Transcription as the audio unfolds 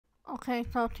Okay,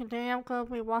 so today I'm gonna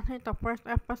be watching the first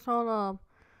episode of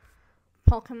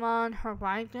Pokemon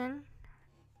Horizon,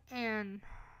 and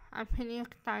I'm pretty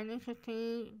excited to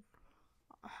see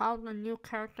how the new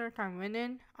characters are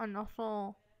written, and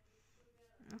also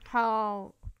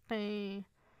how they,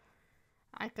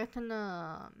 I guess in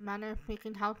the manner of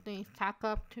speaking, how they stack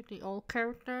up to the old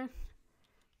characters,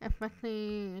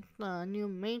 especially the new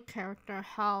main character,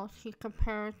 how she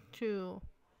compares to,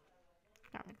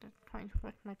 sorry, just trying to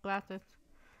fix my glasses,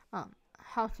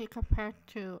 how she compares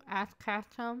to Ash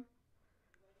Ketchum.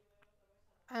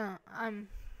 I'm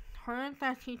heard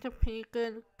that she's a pretty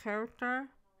good character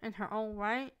in her own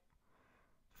right,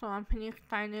 so I'm pretty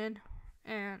excited,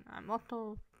 and I'm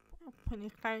also pretty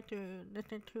excited to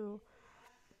listen to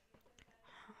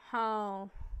how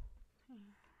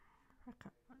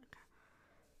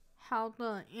how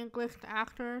the English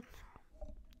actors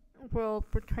will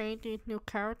portray these new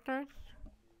characters.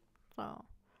 So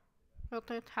we'll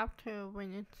just have to wait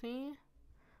and see.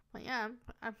 But yeah,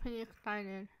 I'm pretty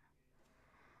excited,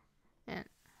 and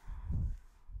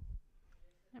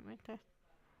let me just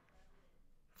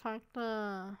start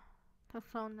the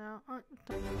song now.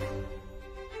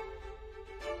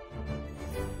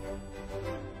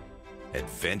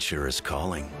 Adventure is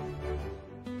calling,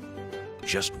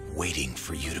 just waiting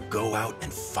for you to go out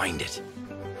and find it.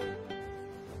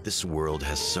 This world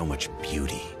has so much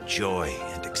beauty, joy,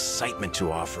 and excitement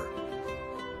to offer.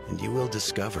 And you will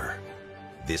discover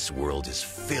this world is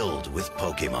filled with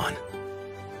Pokemon.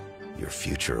 Your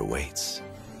future awaits.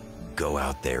 Go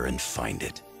out there and find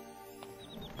it.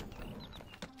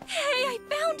 Hey, I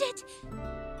found it!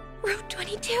 Route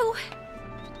 22.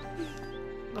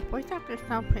 The voice actors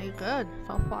sound pretty good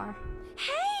so far.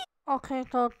 Hey! Okay,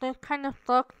 so this kind of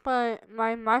sucks, but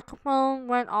my microphone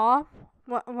went off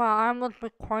while I was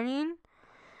recording,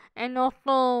 and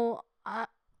also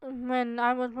when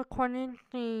I was recording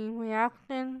the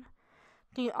reaction,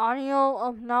 the audio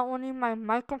of not only my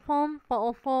microphone but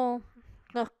also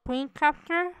the screen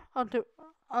capture of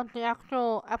the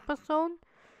actual episode,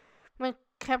 which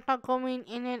kept on going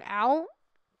in and out.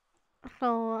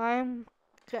 So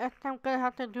guess I'm gonna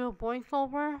have to do a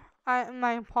voiceover.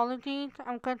 My apologies.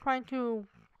 I'm gonna try to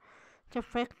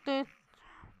fix this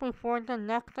before the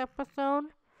next episode,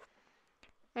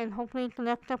 and hopefully the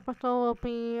next episode will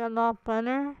be a lot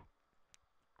better.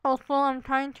 Also, I'm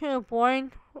trying to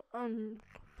avoid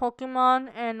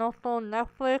Pokemon and also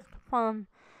Netflix from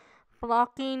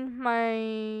blocking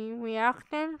my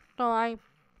reactions. So I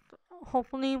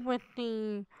hopefully with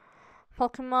the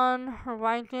Pokemon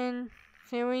Horizon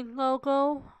series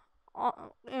logo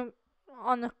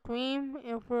on the screen,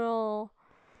 it will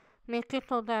make it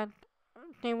so that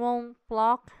they won't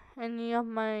block any of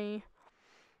my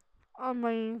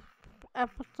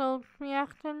episode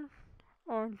reactions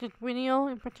or this video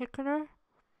in particular.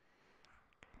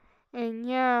 And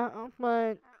yeah,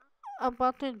 but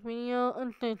about this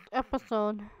this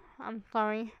episode, I'm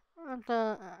sorry.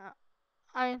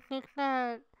 I think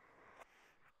that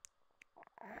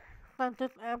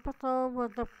this episode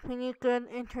was a pretty good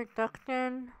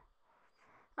introduction.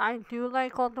 I do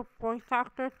like all the voice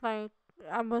actors, like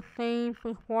I was saying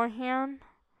beforehand.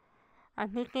 I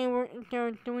think they were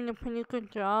doing a pretty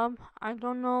good job. I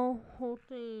don't know who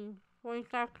the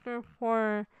voice actor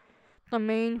for the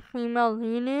main female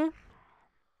lead is,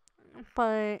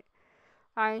 but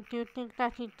I do think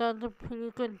that she does a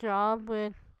pretty good job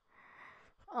with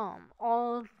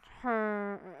all of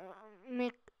her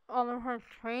make all of her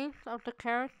traits of the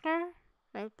character.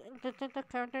 Like this is a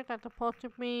character that's supposed to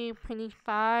be pretty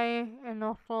shy and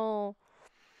also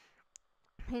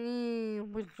pretty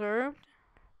reserved.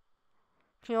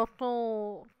 She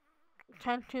also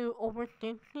tends to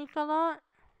overthink things a lot.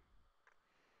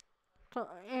 So,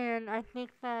 and I think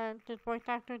that this voice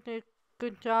actor did a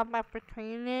good job at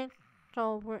portraying it,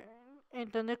 so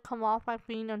it doesn't come off as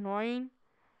being annoying.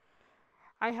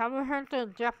 I haven't heard the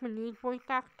Japanese voice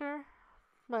actor,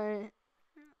 but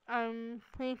I'm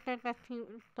pretty sure that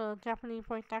the Japanese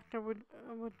voice actor would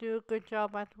do a good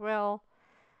job as well.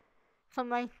 Some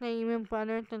might say even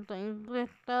better than the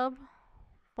English dub,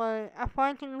 but as far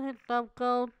as the English dub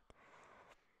goes,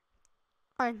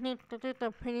 I think this is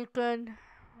a pretty good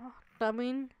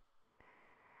dubbing.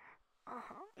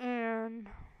 And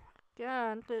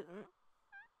yeah,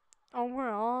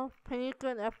 overall, pretty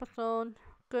good episode,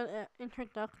 good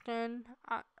introduction.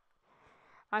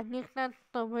 I think that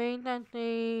the way that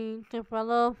they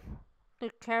develop the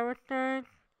characters,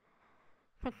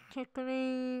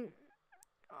 particularly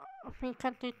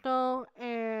Pikachu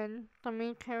and the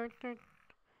main character,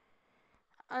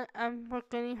 I'm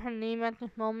forgetting her name at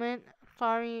this moment.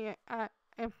 Sorry,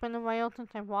 it's been a while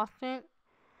since I watched it.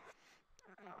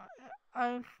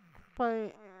 I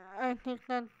but I think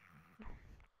that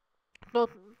the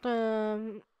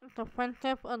the the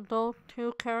friendship of those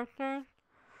two characters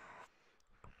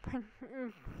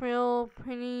feel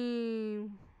pretty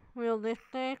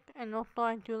realistic, and also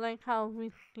I do like how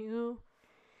we do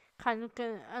kind of get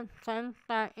a sense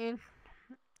that it's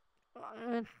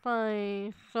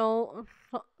a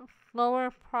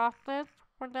slower process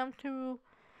for them to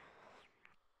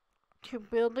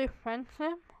build a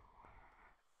friendship,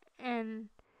 and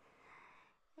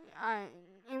I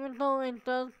even though it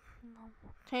does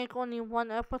take only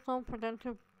one episode for them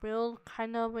to build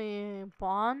kind of a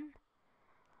bond,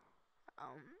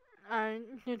 um, I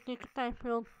do think that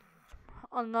feels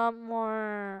a lot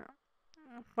more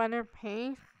better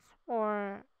pace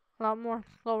or a lot more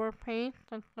slower pace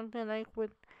than something like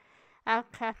with Ash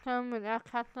Ketchum. And Ash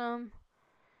Ketchum,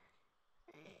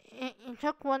 it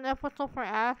took one episode for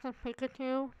Ash and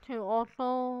Pikachu to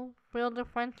also build a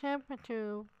friendship and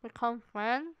to become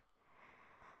friends,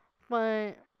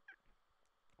 but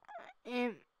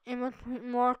it it was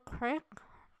more quick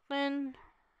than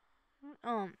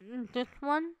this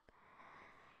one.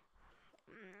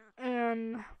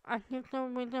 And I think the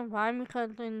reason why,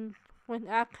 because with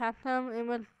Ash Ketchum it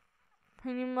was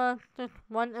pretty much just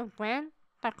one event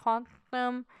that caused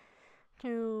them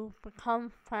to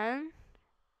become friends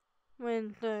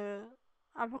with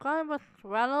I forgot it was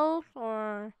Swellows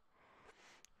or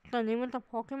the name of the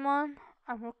Pokemon.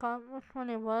 I forgot which one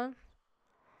it was.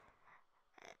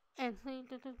 And see,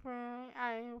 this is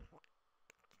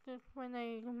when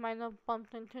I might have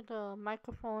bumped into the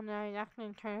microphone and I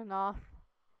accidentally turned it off.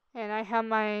 And I have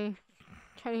my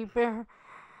teddy bear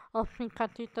of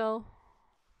Pikachu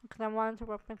because I wanted to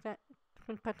represent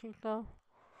Pikachu.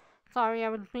 Sorry, I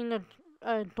was being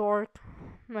a dork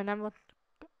when I was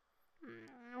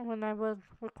when I was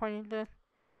recording this.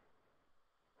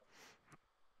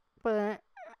 But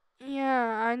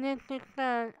yeah, um,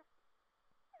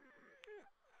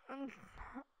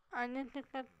 I didn't think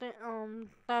that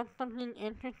that's something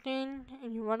interesting,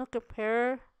 and you want to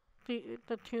compare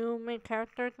the two main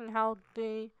characters and how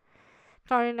they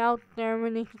started out their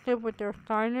relationship with their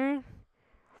starters.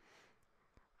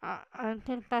 I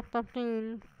think that's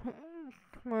something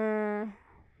where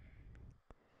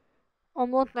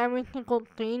almost every single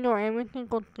scene or every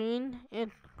single scene is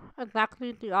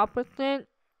exactly the opposite.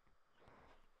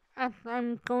 As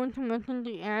I'm going to mention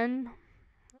the end,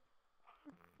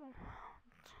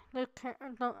 the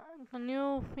the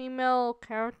new female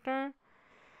character,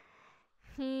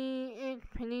 she is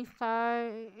pretty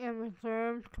shy and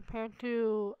reserved compared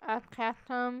to Ash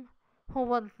Ketchum, who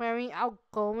was very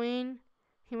outgoing.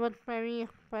 He was very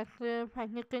expressive. I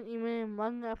think that even in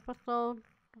one episode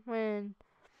when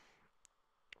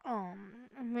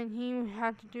when he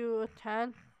had to do a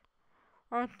test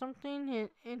or something,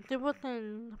 it was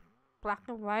in black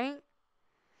and white.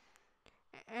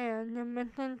 And it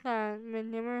mentioned that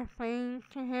when they were explaining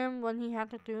to him what he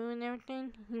had to do and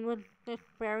everything, he was just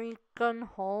very gun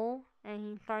ho and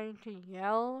he started to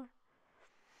yell.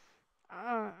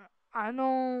 Uh, I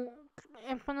know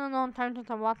it's been a long time since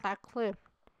I watched that clip,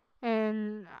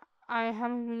 and I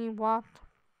haven't really watched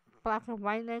black and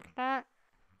white like that,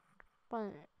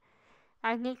 but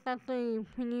I think that's a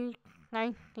pretty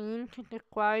nice thing to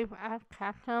describe as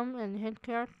Ketchum and his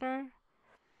character.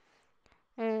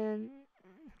 And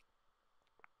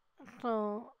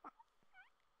so,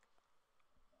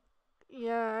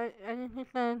 yeah, I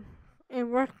think that it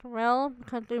works well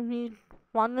because if you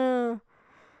want to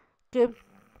give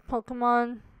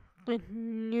Pokemon the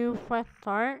new fresh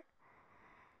start,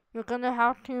 you're gonna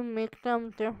have to make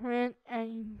them different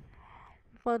and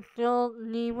but still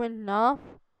leave enough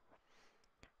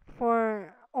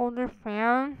for older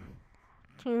fans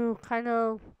to kind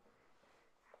of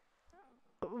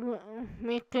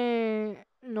make it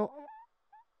no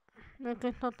make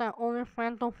it so that older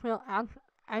fans don't feel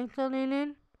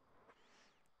isolated.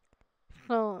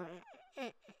 So,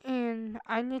 and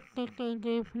I just think they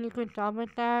did a pretty good job with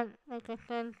that. Like I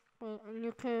said,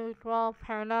 you could draw a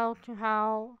parallel to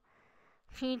how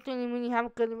she didn't really have a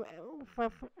good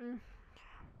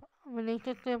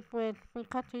relationship with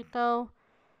Pikachu though.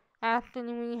 Ash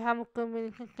didn't really have a good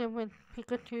relationship with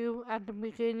Pikachu at the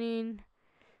beginning,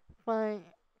 but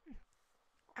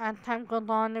as time goes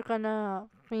on, they're gonna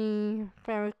be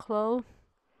very close.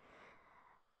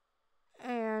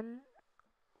 And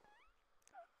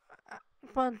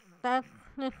but that's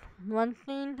just one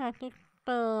thing. I think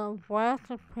the West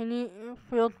is pretty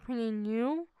feels pretty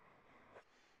new,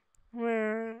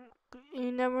 where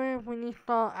you never really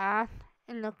saw Ash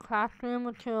in the classroom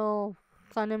until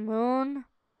Sun and Moon,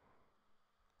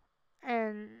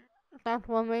 and that's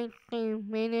what made the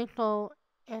meaning so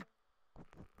it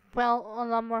felt a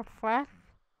lot more fresh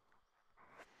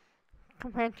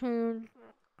compared to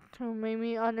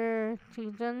maybe other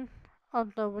seasons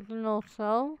of the original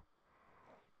show.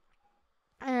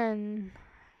 And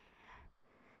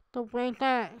the way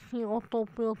that he also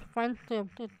builds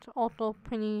friendships is also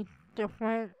pretty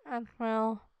different as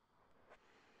well.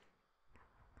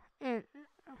 And,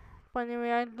 but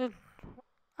anyway,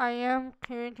 I am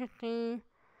curious to see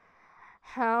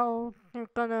how they're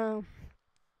gonna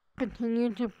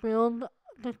continue to build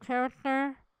the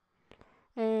character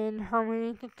and her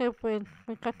relationship with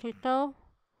Mikachito,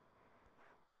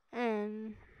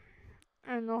 and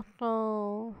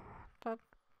also that.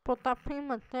 But that's pretty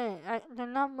much it. There's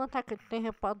not much I could say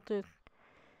about this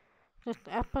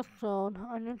episode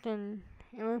other than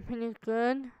it was pretty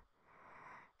good.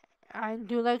 I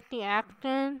do like the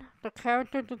action. The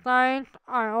character designs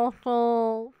are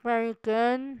also very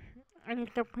good. I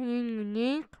think they're pretty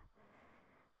unique.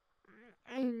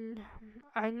 And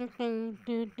I think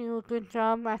they do a good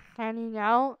job at standing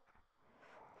out.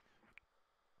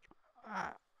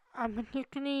 Uh, I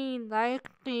particularly like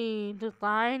the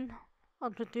design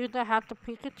of the dude that has the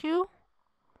Pikachu.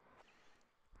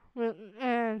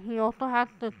 And he also has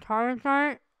the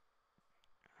Charizard.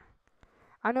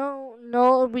 I don't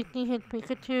know if we see his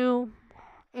Pikachu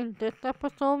in this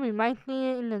episode. We might see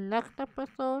it in the next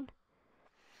episode.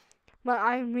 But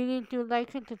I really do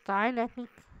like his design. I think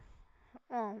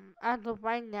as of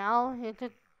right now, his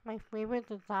is my favorite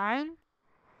design.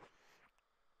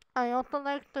 I also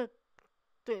like the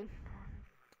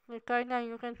the guy that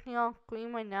you can see on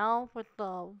screen right now with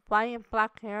the white and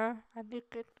black hair. I think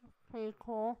it's pretty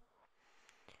cool.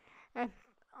 And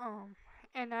um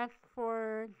and as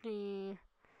for the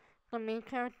main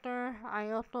character,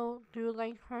 I also do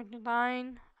like her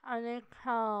design. I like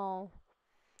how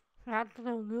she has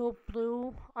the little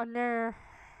blue under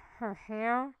her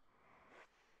hair,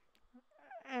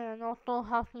 and also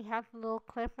how she has a little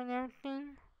clip and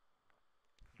everything.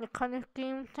 The color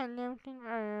schemes and everything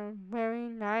are very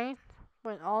nice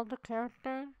with all the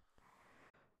characters.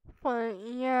 But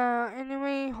yeah,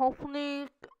 anyway, hopefully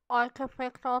I can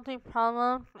fix all the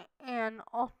problems. And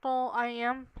also, I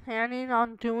am planning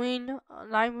on doing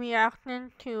live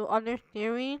reactions to other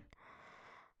series,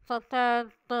 such as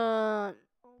the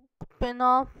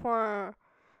spin-off for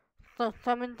the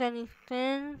Seven Deadly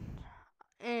Sins,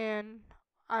 and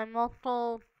I'm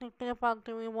also thinking about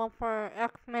doing one for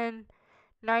X-Men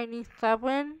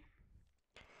 97,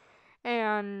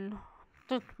 and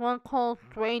this one called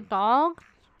Stray Dogs,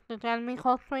 this anime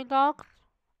called Stray Dogs,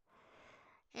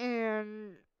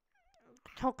 and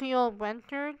Tokyo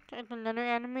Adventures is another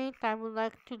anime that I would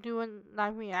like to do a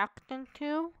live reaction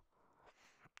to.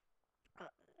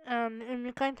 If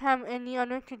you guys have any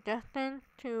other suggestions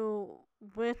to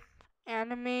which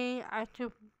anime I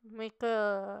should make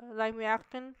a live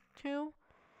reaction to,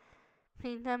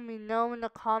 please let me know in the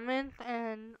comments,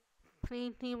 and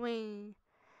please leave a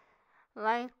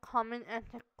like, comment, and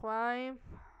subscribe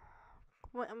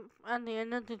at the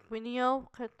end of this video,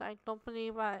 because I don't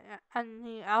believe in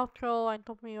the outro, I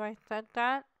don't believe I said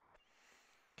that.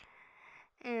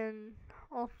 And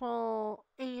also,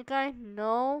 if you guys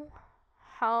know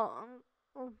how,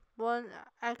 what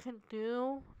I can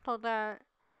do so that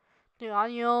the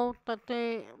audio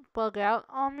doesn't bug out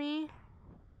on me,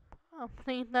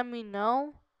 please let me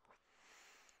know.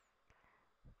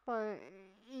 But,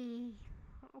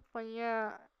 but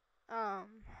yeah,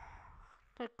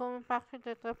 so going back to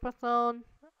this episode,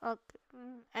 uh,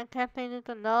 I can't say this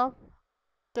enough.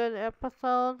 Good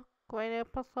episode, great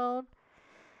episode,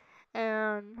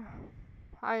 and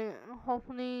I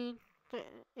hopefully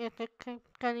it keeps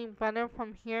getting better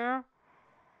from here,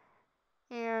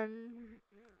 and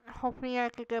hopefully I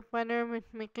could get better with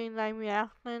making live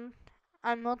reactions.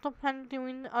 I'm also planning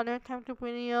doing other types of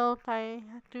videos. I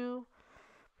do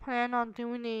plan on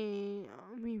doing a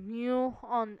review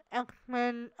on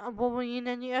X-Men, Wolverine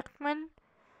and the X-Men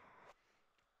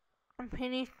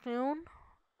pretty soon.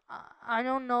 I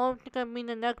don't know if it's gonna be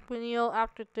the next video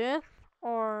after this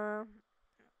or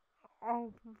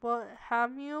or what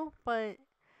have you, but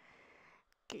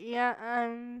yeah,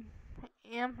 am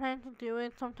planning to do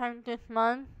it sometime this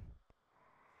month,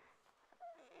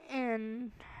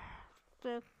 and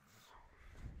this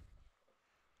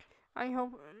I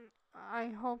hope I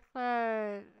hope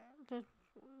that this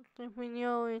this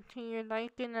video is to your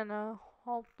liking, and I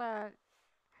hope that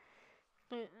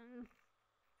the,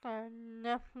 that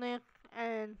Netflix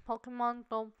and Pokemon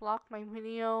don't block my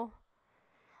video.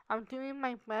 I'm doing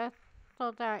my best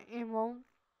so that it won't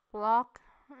block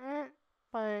it,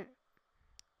 but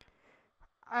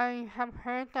I have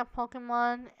heard that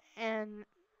Pokemon and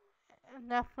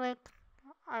Netflix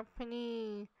are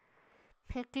pretty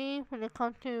picky when it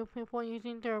comes to people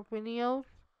using their videos.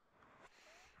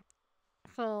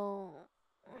 So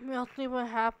we'll see what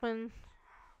happens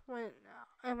when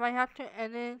if I have to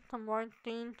edit some more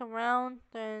things around,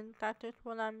 then that's just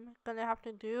what I'm gonna have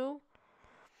to do.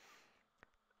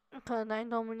 Because I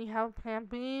don't really have a plan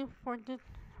B for this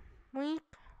week,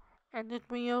 and this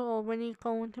video already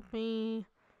going to be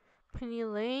pretty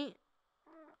late.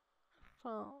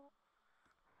 So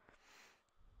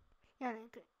yeah,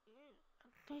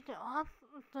 the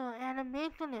awesome. The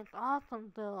animation is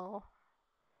awesome though.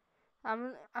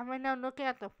 I'm right now looking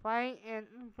at the fight and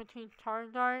between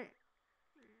Charizard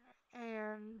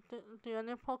and the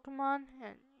other Pokemon,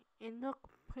 and it looks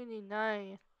pretty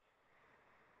nice.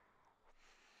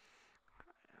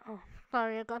 Oh,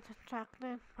 sorry, I got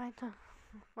distracted by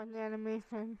the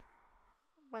animation.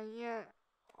 But yeah,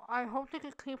 I hope they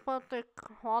can keep up the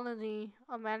quality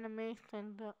of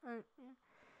animation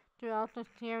throughout the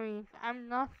series. I'm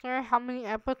not sure how many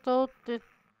episodes this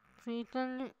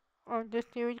season or this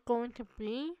series going to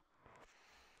be.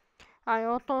 I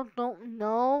also don't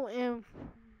know if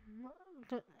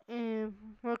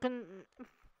we're gonna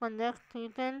for next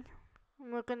season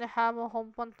we're gonna have a whole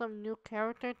bunch of new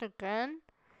characters again.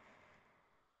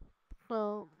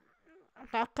 So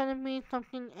that's gonna be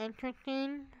something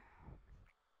interesting.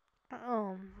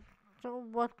 Um, so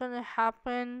what's gonna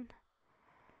happen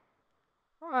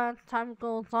as time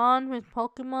goes on with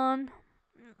Pokemon?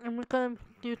 And we're gonna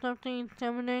do something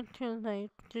similar to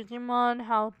like Digimon,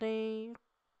 how they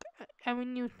every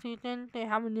new season they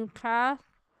have a new cast.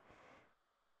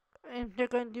 If they're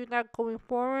gonna do that going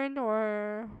forward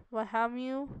or what have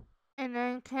you. And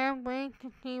I can't wait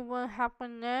to see what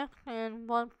happens next and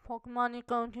what Pokemon is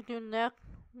going to do next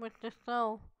with the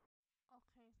show.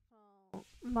 Okay, so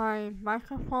my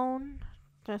microphone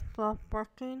just stopped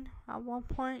working at one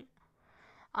point.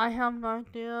 I have no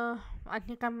idea. I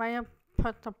think I might have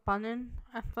pressed a button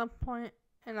at some point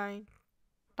and I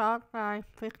thought that I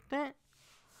fixed it,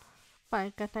 but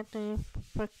I guess I didn't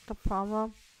fix the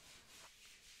problem.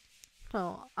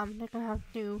 So I'm just gonna have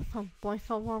to do some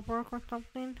voiceover work or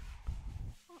something,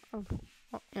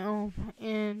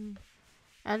 in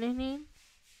editing.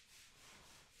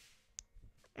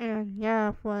 And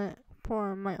yeah,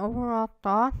 for my overall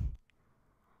thoughts,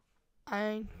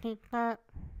 I think that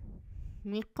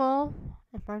Miko,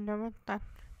 if I remember that's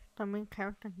the main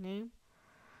character's name,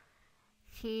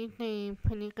 she's a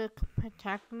pretty good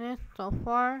protagonist so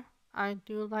far. I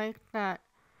do like that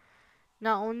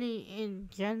not only in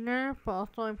gender but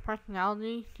also in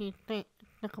personality. She's the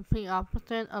complete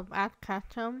opposite of Ash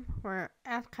Ketchum, where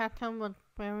Ash Ketchum was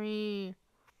very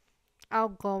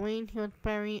outgoing, he was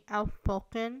very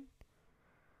outspoken.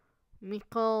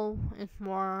 Miko is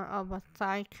more of a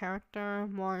side character,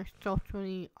 more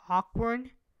socially awkward,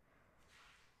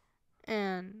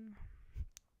 and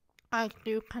I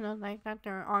do kind of like that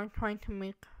they are trying to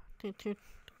make the two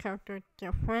characters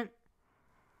different,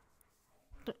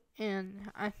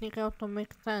 and I think it also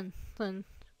makes sense since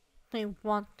they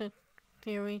want the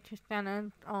series to stand on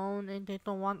its own and they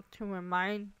don't want to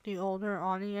remind the older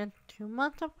audience too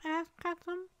much of Ash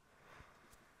Ketchum.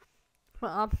 But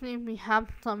obviously we have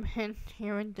some hints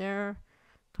here and there.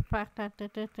 The fact that this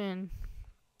is in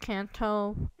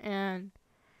Kanto and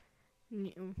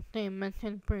they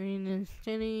mentioned Berlin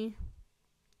City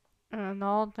and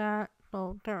all that.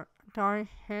 So there are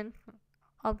hints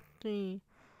of the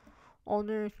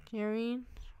older series,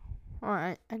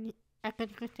 or I guess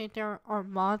you could say there are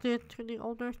modded to the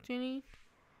older series.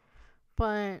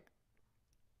 But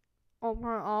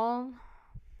overall,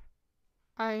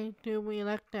 I do really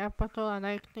like the episode. I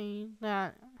like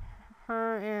that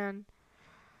her and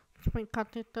Spring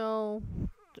Katito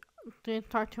did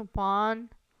start to bond,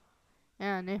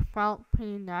 and it felt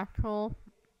pretty natural.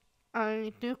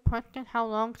 I do question how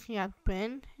long she has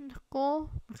been in school,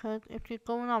 because if she's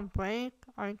going on break,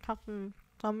 are you talking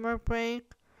summer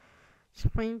break,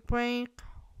 spring break?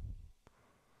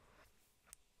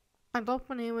 I don't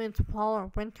believe it's fall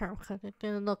or winter because it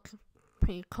didn't look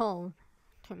pretty cold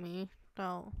to me,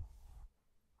 so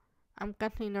I'm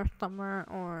guessing there's summer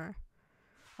or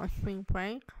spring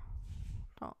break.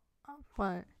 So,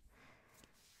 but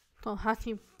so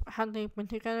have they been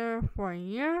together for a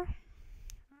year?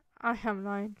 I have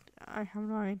no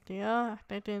idea.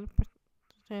 They didn't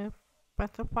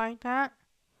specify that.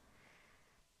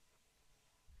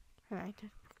 And I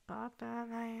just forgot that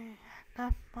I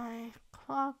left my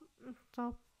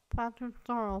the bathroom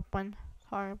door open.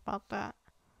 Sorry about that.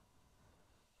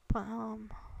 But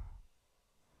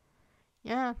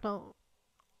yeah, so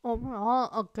overall,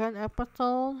 a good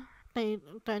episode. The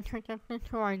introduction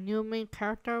to our new main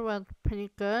character was pretty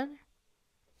good.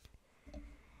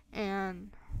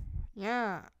 And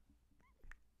yeah,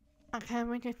 I can't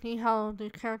wait to see how the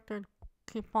characters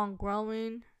keep on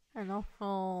growing and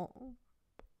also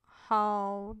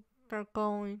how they're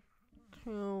going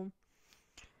to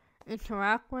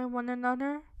interact with one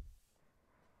another.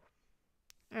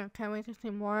 And I can't wait to see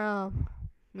more of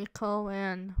Miko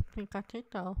and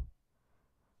Pikachu.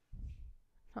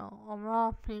 So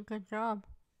overall, pretty good job.